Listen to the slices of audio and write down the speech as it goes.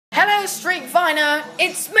Hello, StreakViner,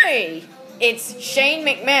 it's me. It's Shane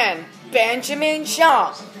McMahon, Benjamin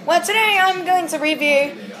Shaw. Well, today I'm going to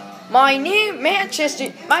review my new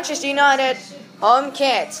Manchester United home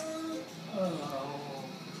kit.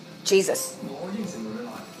 Jesus.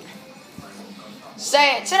 So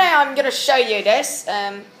today I'm going to show you this.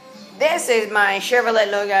 This is my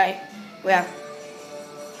Chevrolet logo. Well,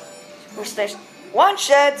 there's one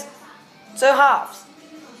shirt, two halves.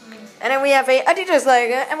 And then we have a Adidas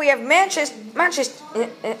logo, and we have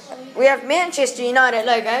Manchester United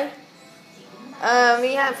logo.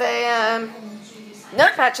 We have a no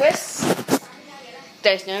patches.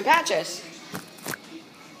 There's no patches.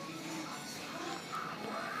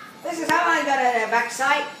 This is how I got it at the back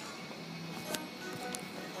side.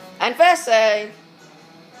 And first,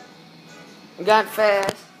 we got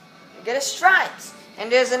a stripes,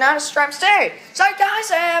 and there's another stripes too. So guys,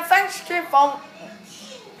 thanks for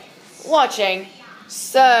watching.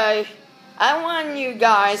 So I want you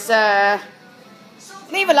guys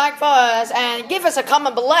leave a like for us and give us a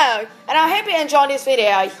comment below, and I hope you enjoyed this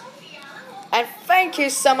video, and thank you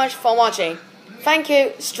so much for watching. Thank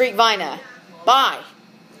you, StreakViner. Bye.